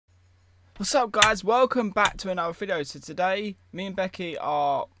What's up, guys? Welcome back to another video. So today, me and Becky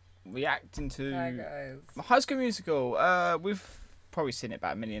are reacting to High School Musical. We've probably seen it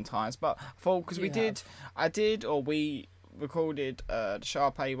about a million times, but I thought because we recorded the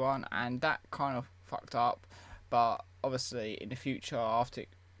Sharpay one, and that kind of fucked up. But obviously, in the future, after it,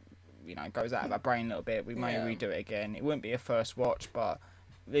 goes out of our brain a little bit, we may redo it again. It wouldn't be a first watch, but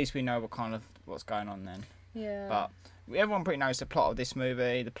at least we know what's going on then. Yeah. But everyone pretty knows the plot of this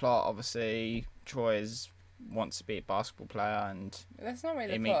movie. The plot, obviously, Troy wants to be a basketball player, and that's not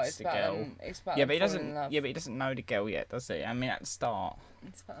really he the plot. meets the girl. But he doesn't know the girl yet, does he? I mean, at the start.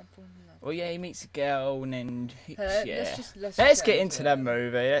 It's about them falling in love. Well, yeah, he meets a girl, and then let's get into the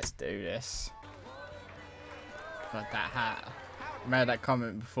movie. Let's do this. God, that hat. I made that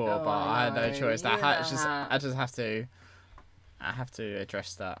comment before, but I had no choice. That hat is just. I just have to. I have to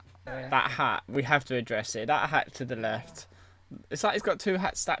address that. Yeah. That hat, we have to address it. That hat to the left. It's like he's got two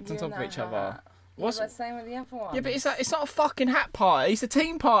hats stacked on top of each other. What's the same with the other one? Yeah, but it's not a fucking hat party. It's a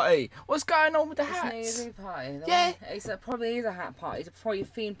team party. What's going on with the hats? It's a New Year's party. Yeah. It's probably is a hat party. It's probably a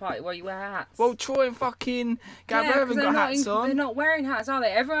theme party where you wear hats. Well, Troy and fucking Gabriella haven't got hats on. They're not wearing hats, are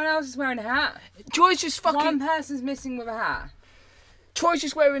they? Everyone else is wearing a hat. Troy's just fucking... One person's missing with a hat. Troy's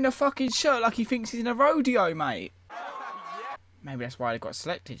just wearing a fucking shirt like he thinks he's in a rodeo, mate. Maybe that's why they got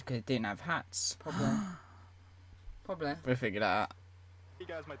selected, because they didn't have hats. Probably. Probably. We'll figure that out. You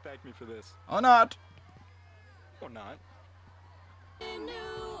guys might thank me for this. Or not. Or not.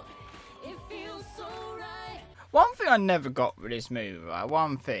 One thing I never got with this movie, right?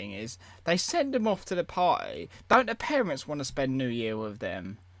 One thing is, they send them off to the party. Don't the parents want to spend New Year with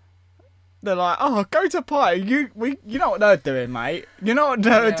them? They're like, oh, go to party. You know what they're doing, mate. You know what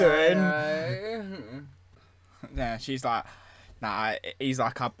they're doing. Yeah, she's like... Nah, he's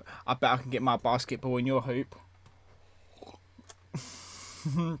like, I bet I can get my basketball in your hoop.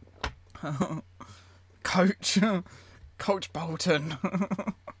 Coach Bolton. Put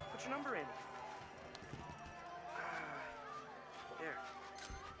your number in. There.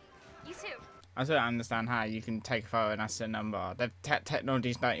 You too. I don't understand how you can take a photo and that's the number. The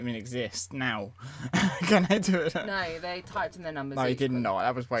technologies don't even exist now. Can I do it? No, they typed in their numbers. No, he did not.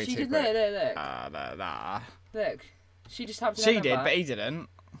 That was way too quick. Look. Look. She just typed in her number. She did, but he didn't.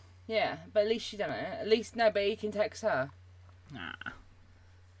 Yeah, but at least she done it. At least, no, but he can text her. Nah.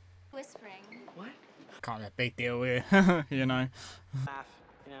 Whispering. What? Can't be a big deal here, you know. Laugh,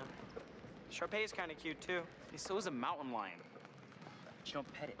 yeah. Sharpay is kind of cute too. So is a mountain lion. But you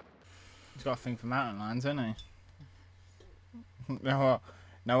don't pet it. He's got a thing for mountain lions, hasn't he? Know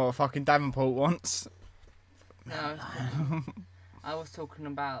what fucking Davenport wants? No, I was talking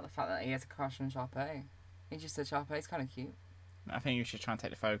about the fact that he has a crush on Sharpay. He just said Sharpay's kind of cute. I think you should try and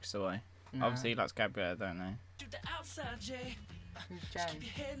take the focus away. No. Obviously, he likes Gabriella, don't they? Who's Jay?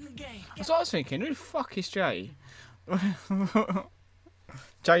 That's what I was thinking. Who the fuck is Jay?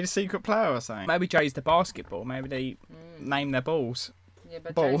 Jay the secret player or something? Maybe Jay's the basketball. Maybe they name their balls. Yeah,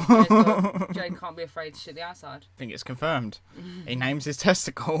 but Ball. Jay can't be afraid to shit the outside. I think it's confirmed. He names his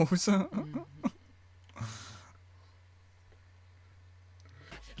testicles.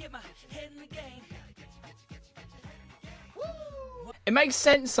 It makes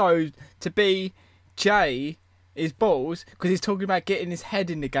sense though to be Jay his balls because he's talking about getting his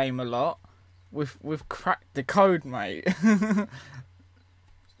head in the game a lot. We've cracked the code, mate.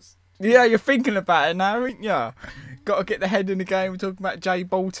 Yeah, you're thinking about it now, aren't you? Got to get the head in the game. We're talking about Jay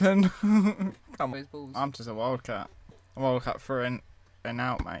Bolton. Come on, I'm just a wildcat. A wildcat through and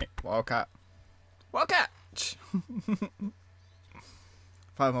out, mate. Wildcat. Wildcat. If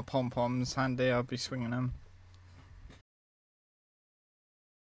I had my pom poms handy, I'd be swinging them.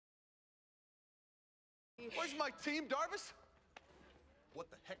 Where's my team, Darvis? What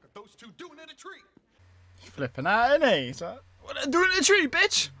the heck are those two doing in a tree? He's flipping out, isn't he? He's like, what are they doing in the tree,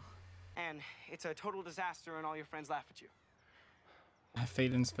 bitch? And it's a total disaster and all your friends laugh at you. I have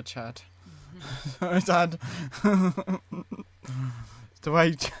feelings for Chad. Dad. the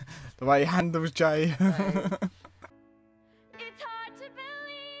way he handles Jay. It's hard to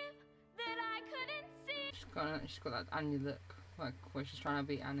believe that I couldn't see. She's got that Annie look, like where she's trying to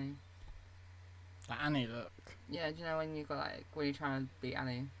beat Annie. That Annie look. Yeah, do you know when you got like when you're trying to beat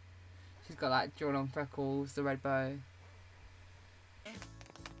Annie? She's got like drawn on freckles, the red bow.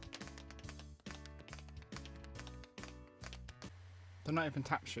 They're not even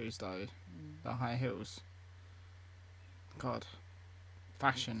tap shoes though. They're high heels. God.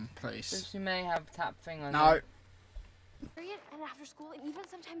 Fashion, please. So she may have a tap thing on. No. And after school, and even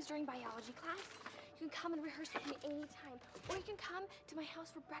sometimes during biology class, you can come and rehearse with me anytime. Or you can come to my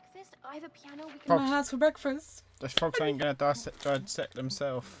house for breakfast. I have a piano. We can. My house for breakfast. Those frogs ain't gonna dissect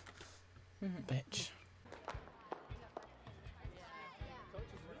themselves. Bitch.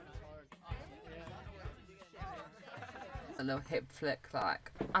 A little hip flick,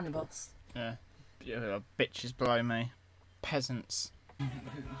 like, I'm the boss. Yeah. Bitches below me. Peasants.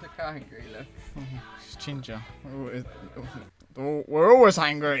 Look how angry he looks. She's ginger. We're always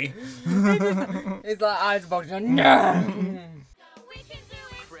angry. It's like eyes bulging. No!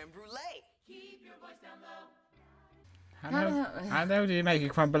 Creme brulee. How the hell do you make a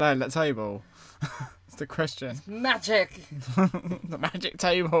creme brulee at that table? It's the question. Magic! The magic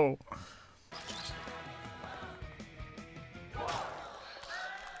table.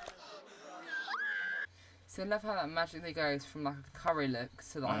 So I love how that magically goes from like a curry look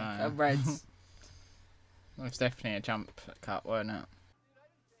to like a red. Well, it's definitely a jump cut, wasn't it?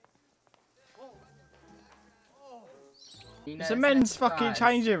 You know It's a men's fucking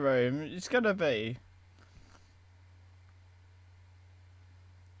changing room. It's gonna be.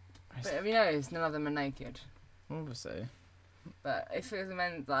 But have you noticed none of them are naked? Obviously. But if it was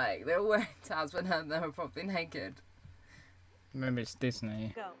men's, like, they're all wearing towels, but none of them are probably naked. Maybe it's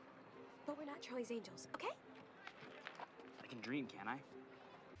Disney. Go. But we're not Charlie's Angels, okay? I can dream, can't I?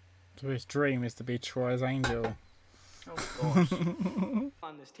 So his dream is to be Troy's angel. Oh gosh.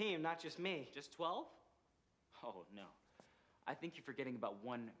 On this team, not just me. Just 12? Oh, no. I think you're forgetting about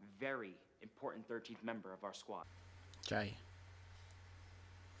one very important 13th member of our squad. Jay.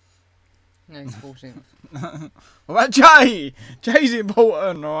 No, he's 14th. What about Jay? Jay's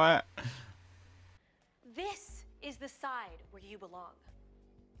important, alright? This is the side where you belong.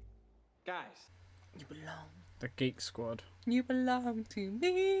 Guys. You belong. The Geek Squad. You belong to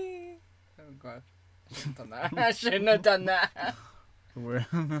me. Oh god. I shouldn't have done that. I shouldn't have done that.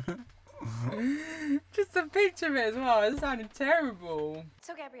 Just a picture of it as well. It sounded terrible.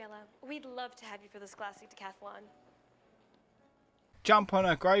 So, Gabriella, we'd love to have you for this classic decathlon. Jump on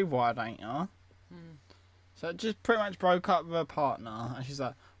her grave wide, ain't ya? So it just pretty much broke up with her partner. And she's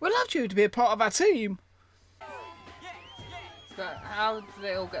like, we'd love you to be a part of our team. But how do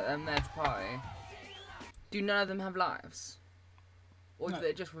they all get them there to party? Do none of them have lives? Or do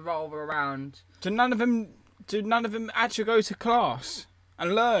they just revolve around? Do none of them actually go to class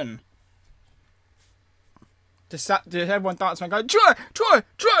and learn? Does everyone dance and go, Troy, Troy,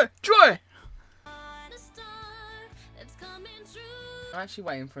 Troy, Troy? I'm actually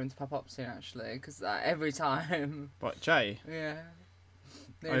waiting for him to pop up soon, actually, because every time. What, Jay? Yeah.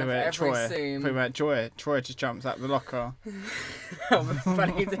 Troy. Scene. About Troy. Troy just jumps out the locker. That would be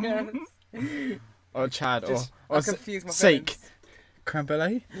funny to Or Chad. Just, or I confuse my Seek. feelings. Creme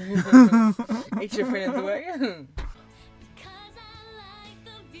brulee? Eat your feelings away.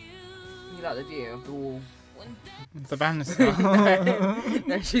 You like the view of the wall. The banister.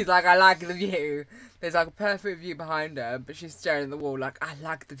 No, she's like, I like the view. There's like a perfect view behind her, but she's staring at the wall like, I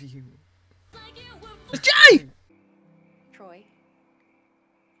like the view. Jay! Troy,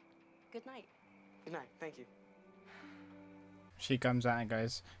 good night. Good night. Thank you. She comes out and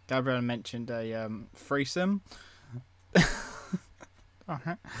goes, Gabriella mentioned a threesome.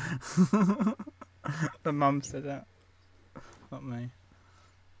 Alright. The mum said that. Not me.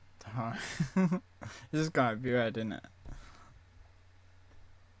 Alright. It's just going over your head, isn't it?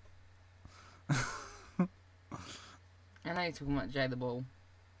 I know you're talking about Jay the Ball.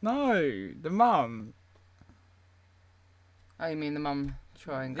 No, the mum. Oh, you mean the mum,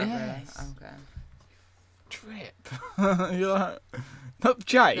 Troy and Gabriella? Yes. Oh, okay. Trip. You're like, not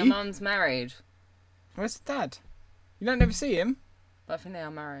Jay. The mum's married. Where's the dad? You don't never see him? But I think they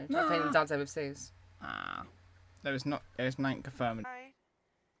are married. No. I think the dad's overseas. Ah. There was nothing confirmed.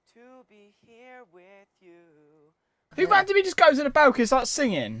 To be here with you. Who randomly just goes to the balcony and starts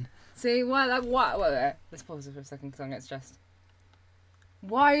singing? See, why? Like, what? Wait. Let's pause it for a second because I'm getting stressed.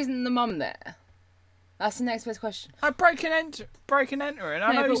 Why isn't the mum there? That's the next best question. Break and entering.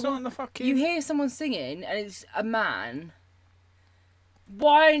 I know he's not in the fucking. You hear someone singing and it's a man.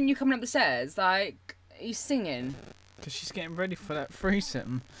 Why aren't you coming up the stairs? Like, he's singing. Because she's getting ready for that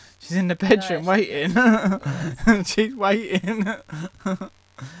threesome. She's in the bedroom No, waiting. She's waiting.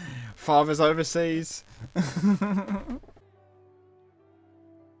 Father's overseas. Thanks,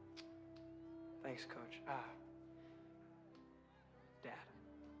 Coach. Dad.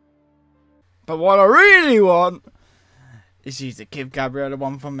 But what I really want is you to give Gabriella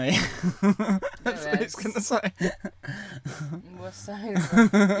one for me. That's what it's going to say. You're so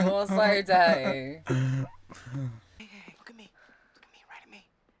dirty. Hey, look at me. Look at me, right at me.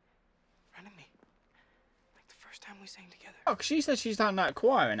 Right at me. Like the first time we sang together. Oh, 'cause she said she's done that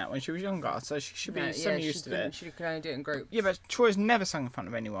choir in that when she was younger, so she should be semi-used to it. She could only do it in groups. Yeah, but Troy's never sung in front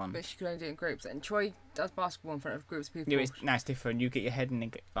of anyone. But she could only do it in groups, and Troy does basketball in front of groups of people. Yeah, it's different. You get your head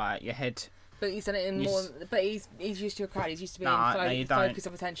in your head. But he's done it in more. But he's used to a crowd. He's used to being you don't. focus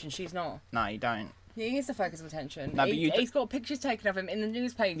of attention. She's not. No, you don't. Yeah, he is the focus of attention. No, but he's got pictures taken of him in the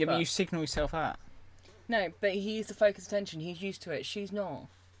newspaper. Yeah, but you signal yourself out. No, but he's the focus of attention. He's used to it. She's not.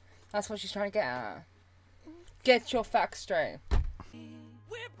 That's what she's trying to get at. Get your facts straight.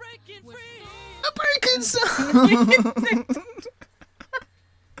 We're breaking free. A breaking song.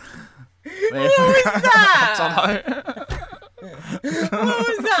 What was that? What What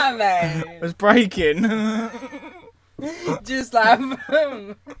was that, mate? It was breaking. Just like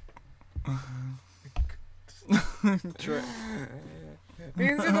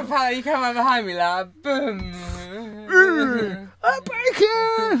It's just the fact that you come out behind me like boom. A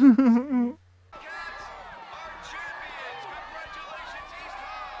breaking.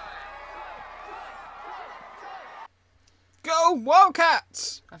 Go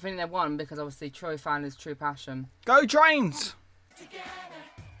Wildcats! I think they won because obviously Troy found his true passion. Go Drains!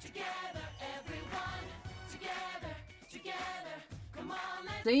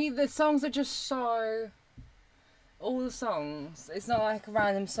 The songs are just so... All the songs, it's not like a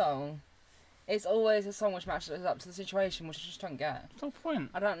random song. It's always a song which matches up to the situation, which I just don't get. What's the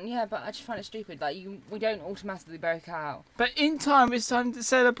point? But I just find it stupid. Like, we don't automatically break out. But in time, it's time to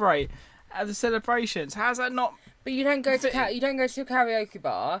celebrate. At the celebrations, how's that not... But you don't go to a karaoke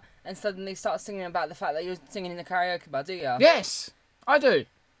bar and suddenly start singing about the fact that you're singing in the karaoke bar, do you? Yes! I do.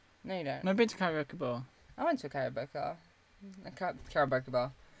 No, you don't. I've been to karaoke bar. I went to a karaoke bar. Karaoke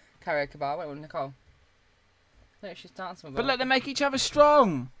bar. Karaoke bar. I went with Nicole. Look, she's dancing with But let them make each other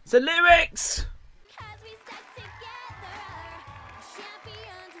strong. It's the lyrics!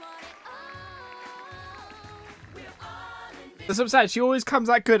 That's what I'm saying. She always comes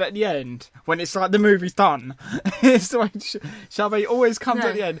out good at the end when it's like the movie's done. It's the way Sharpay always comes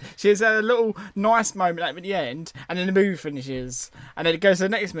at the end. She has a little nice moment at the end, and then the movie finishes, and then it goes to the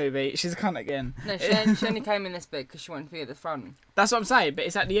next movie. She's a cunt again. No, she only came in this bit because she wanted to be at the front. That's what I'm saying, but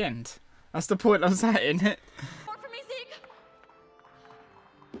it's at the end. That's the point I'm saying. More for me, Zeke.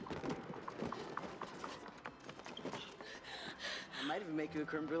 I might even make you a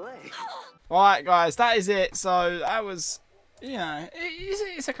creme brulee. Alright, guys, that is it. So that was, you know,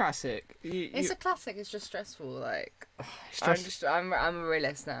 it's a classic. It's a classic. It's just stressful. Like, Stress- I'm a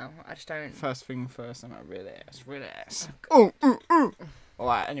realist now. I just don't. First thing first, I'm a realist. Ooh.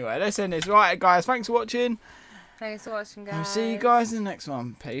 Alright, anyway, let's end this. Right, guys, thanks for watching. Thanks for watching, guys. I'll see you guys in the next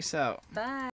one. Peace out. Bye.